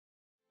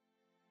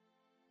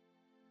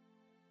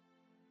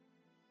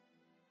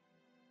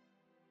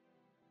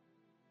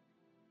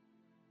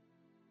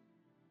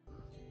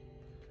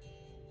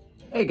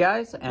Hey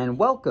guys, and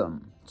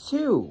welcome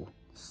to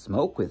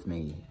Smoke With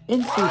Me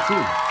in CT.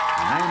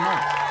 And I am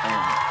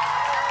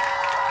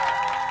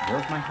Mark, and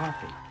there's my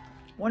coffee.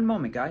 One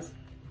moment, guys.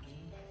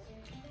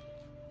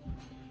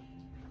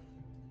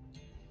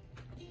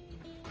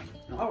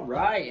 All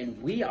right,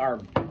 and we are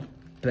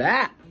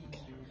back.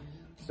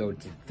 So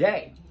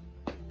today,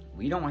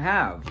 we don't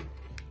have...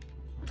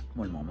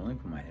 One moment, let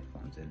me put my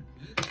headphones in.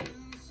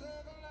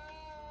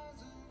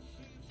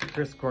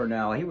 Chris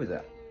Cornell, he was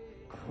a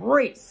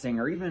great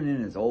singer, even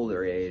in his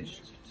older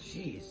age.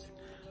 Jeez.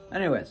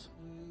 Anyways,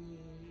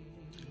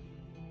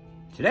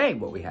 today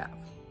what we have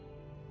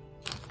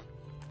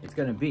is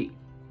going to be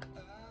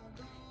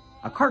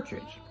a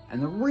cartridge.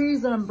 And the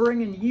reason I'm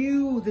bringing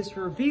you this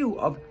review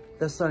of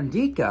the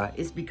Sundica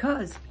is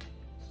because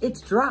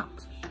it's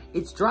dropped.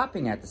 It's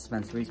dropping at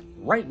dispensaries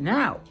right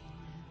now.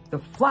 The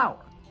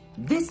flower.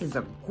 This is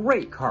a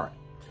great cart.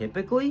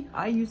 Typically,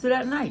 I use it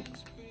at night.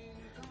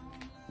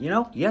 You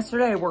know,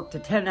 yesterday I worked a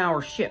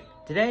 10-hour shift.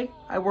 Today,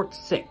 I worked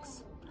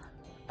 6.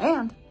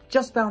 And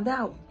just found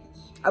out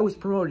I was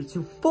promoted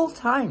to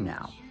full-time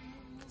now.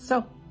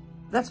 So,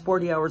 that's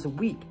 40 hours a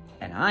week.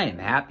 And I am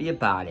happy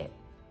about it.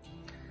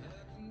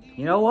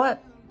 You know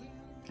what?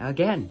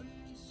 Again,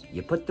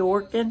 you put the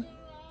work in,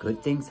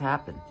 good things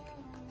happen.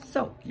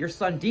 So, your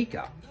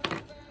Sundica,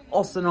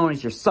 also known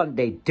as your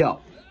Sundae dough.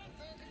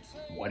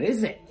 What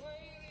is it?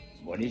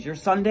 What is your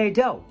Sundae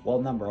dough?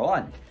 Well, number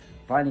one,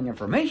 finding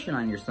information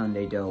on your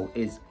Sundae dough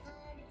is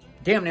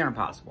damn near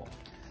impossible.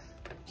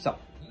 So,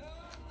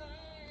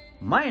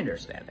 my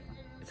understanding,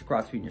 it's a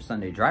cross between your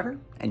Sundae driver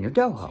and your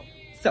doho.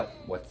 So,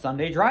 what's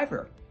Sundae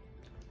driver?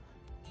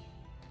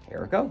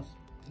 Here it goes.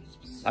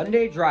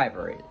 Sundae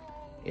driver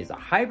is a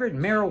hybrid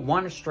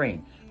marijuana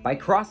strain by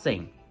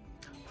crossing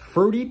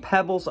Fruity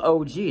Pebbles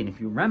OG. And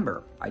if you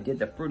remember, I did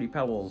the Fruity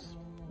Pebbles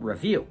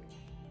review,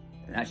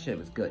 and that shit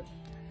was good.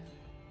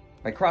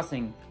 By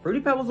crossing Fruity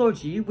Pebbles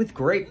OG with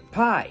grape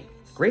pie.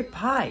 Grape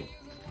pie.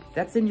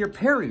 That's in your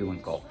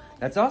periwinkle.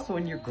 That's also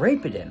in your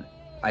grapedin,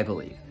 I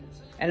believe.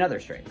 And other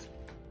strains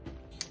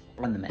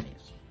on the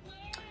menus.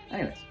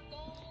 Anyways,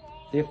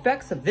 the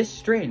effects of this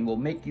strain will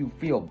make you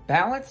feel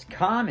balanced,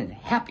 calm, and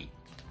happy.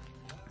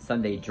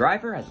 Sundae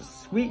Driver has a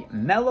sweet,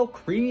 mellow,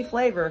 creamy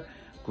flavor.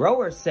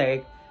 Growers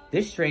say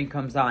this strain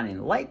comes on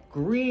in light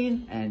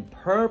green and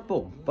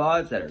purple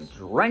buds that are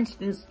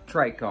drenched in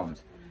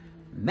trichomes.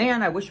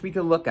 Man, I wish we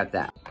could look at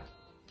that.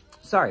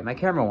 Sorry, my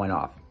camera went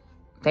off.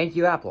 Thank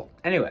you, Apple.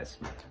 Anyways,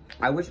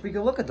 I wish we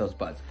could look at those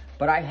buds.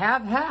 But I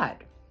have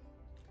had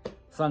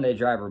Sundae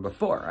Driver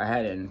before. I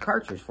had it in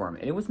cartridge form,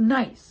 and it was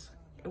nice.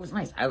 It was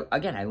nice.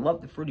 Again, I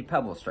love the Fruity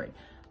Pebbles strain.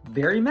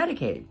 Very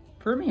medicated,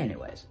 for me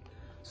anyways.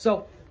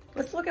 So,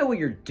 let's look at what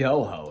your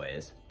doho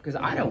is, because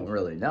I don't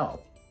really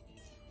know.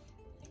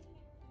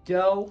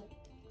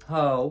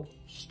 Doho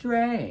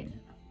strain.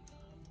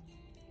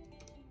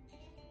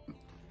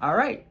 All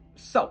right,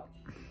 so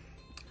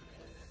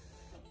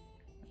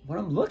what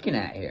I'm looking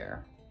at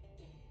here,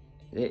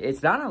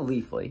 it's not a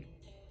leafly.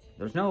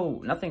 There's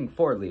nothing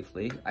for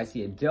leafly. I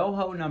see a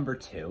doho number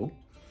 2.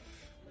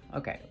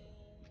 Okay,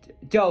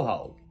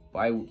 doho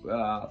by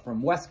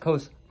from West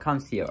Coast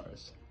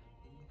Concierge.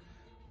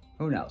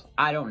 Who knows?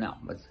 I don't know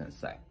what it's gonna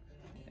say.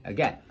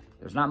 Again,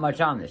 there's not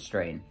much on this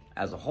strain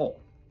as a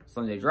whole.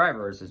 Sundae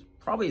Drivers is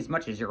probably as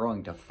much as you're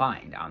going to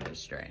find on this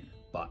strain,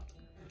 but.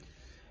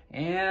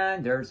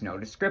 And there's no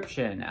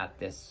description at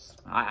this.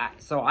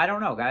 So I don't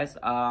know, guys.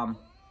 I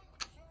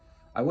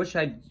wish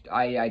I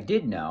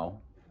did know.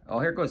 Oh,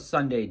 here goes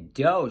Sundae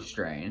Dough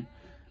strain.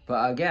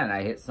 But again,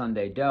 I hit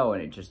Sundae Dough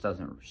and it just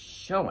doesn't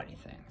show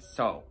anything.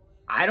 So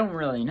I don't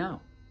really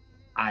know.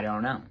 I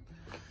don't know.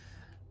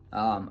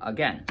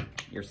 Again,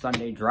 your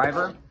Sundae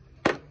Driver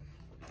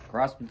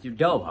crossed with your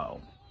doho.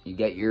 You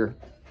get your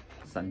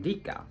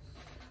Sundica.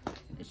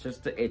 It's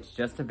just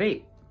a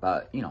vape.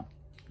 But, you know,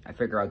 I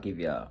figure I'll give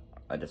you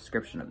a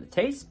description of the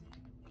taste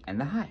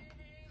and the high.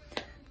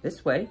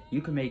 This way,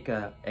 you can make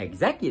an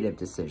executive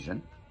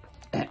decision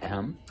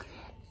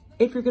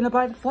if you're gonna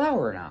buy the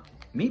flower or not.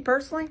 Me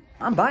personally,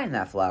 I'm buying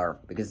that flower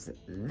because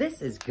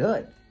this is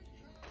good.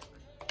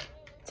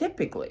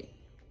 Typically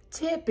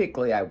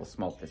I will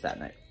smoke this at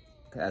night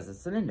because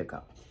it's an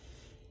indica.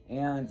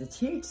 And the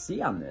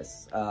THC on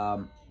this,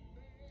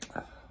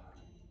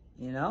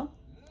 you know,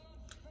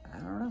 I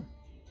don't know.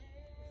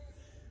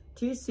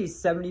 THC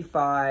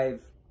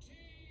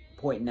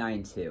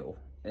 75.92.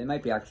 It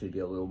might actually be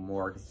a little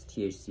more because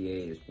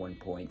THCA is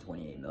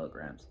 1.28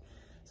 milligrams.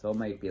 So it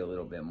might be a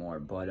little bit more.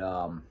 But,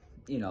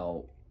 you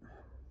know,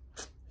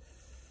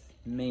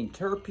 main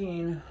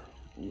terpene,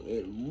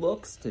 it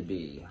looks to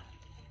be...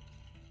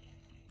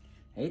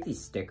 I hate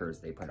these stickers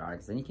they put on it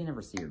because then you can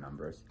never see your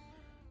numbers.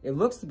 It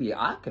looks to be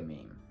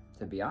acamine,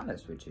 to be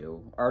honest with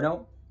you. Or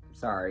no,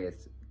 sorry,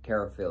 it's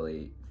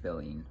carotene,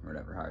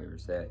 whatever, however you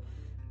say it.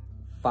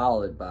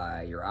 Followed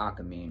by your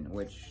acamine,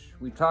 which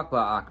we talked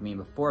about acamine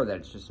before, that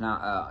it's just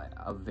not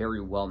a very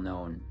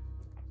well-known,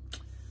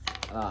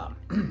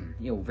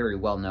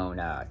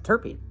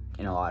 terpene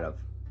in a lot of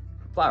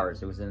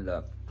flowers. It was in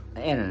the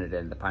And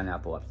the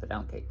pineapple upside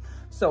down cake.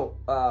 So,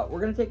 we're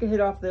gonna take a hit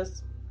off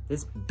this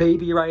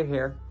baby right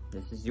here.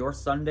 This is your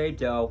Sundae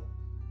dough.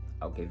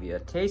 I'll give you a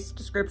taste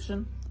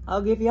description.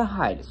 I'll give you a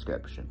high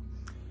description.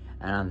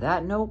 And on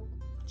that note,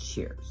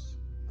 cheers.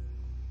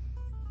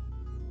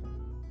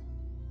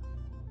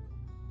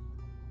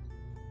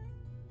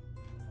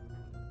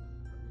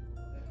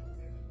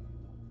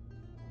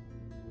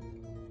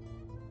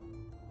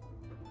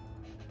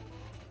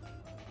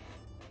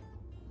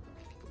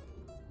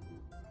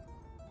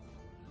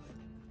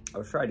 I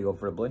was trying to go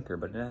for a blinker,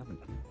 but it happened.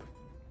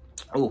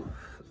 Oh.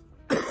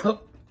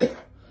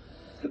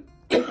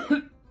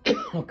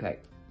 Okay.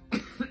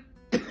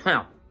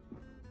 Now,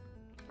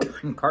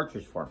 in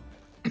cartridge form.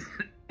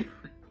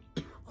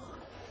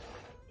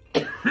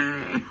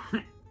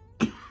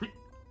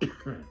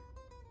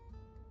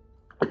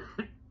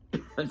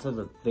 This has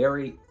a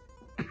very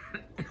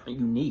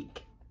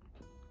unique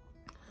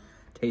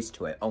taste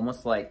to it.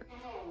 Almost like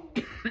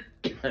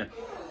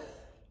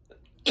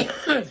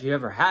if you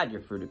ever had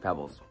your Fruity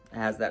Pebbles, it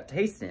has that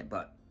taste in it,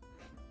 but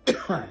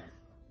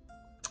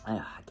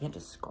I can't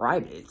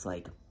describe it. It's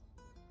like,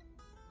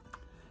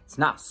 it's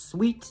not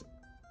sweet.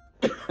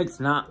 It's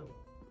not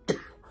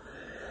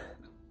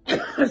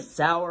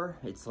sour.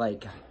 It's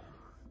like,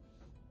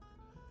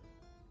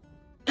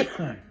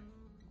 I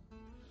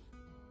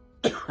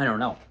don't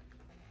know.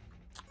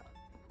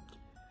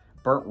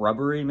 Burnt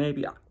rubbery,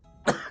 maybe? I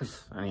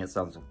mean, it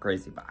sounds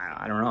crazy, but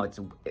I don't know.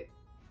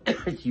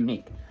 It's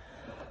unique.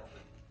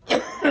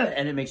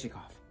 And it makes you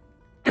cough.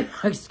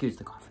 Excuse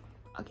the coughing.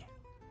 Again.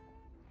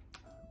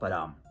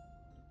 But,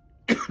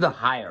 the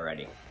high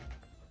already.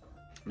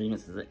 I mean,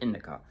 this is an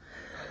indica.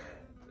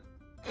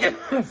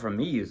 From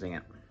me using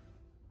it,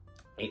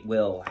 it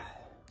will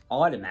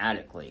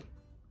automatically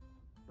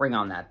bring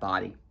on that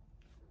body.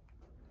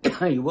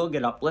 You will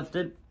get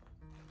uplifted.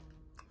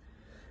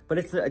 But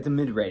it's a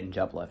mid-range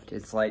uplift.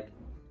 It's like,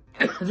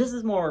 this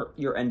is more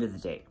your end of the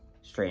day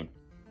strain.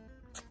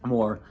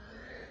 More,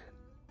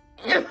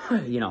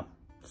 you know,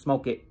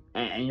 smoke it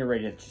and you're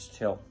ready to just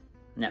chill,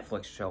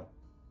 Netflix chill,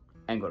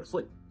 and go to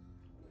sleep.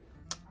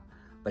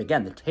 But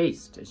again, the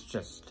taste is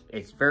just,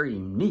 it's very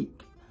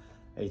unique.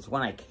 It's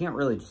one I can't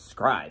really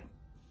describe.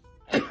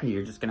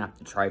 You're just gonna have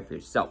to try it for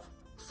yourself.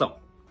 So,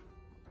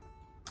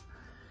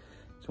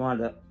 just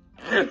wanted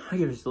to give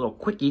you just a little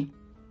quickie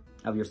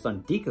of your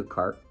Sundica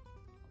cart.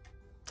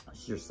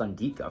 This is your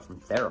Sundica from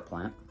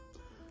Theraplant.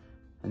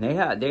 And they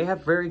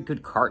have very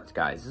good carts,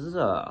 guys. This is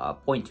a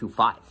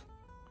 0.25.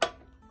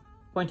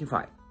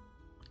 0.25.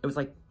 It was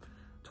like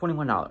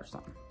 $21 or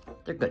something.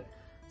 They're good.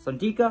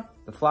 Sundica,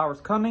 the flour's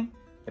coming.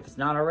 If it's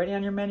not already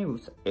on your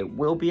menus, it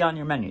will be on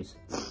your menus.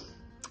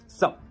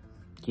 So,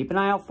 keep an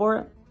eye out for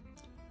it.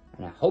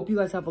 And I hope you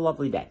guys have a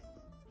lovely day.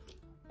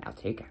 Now,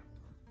 take care.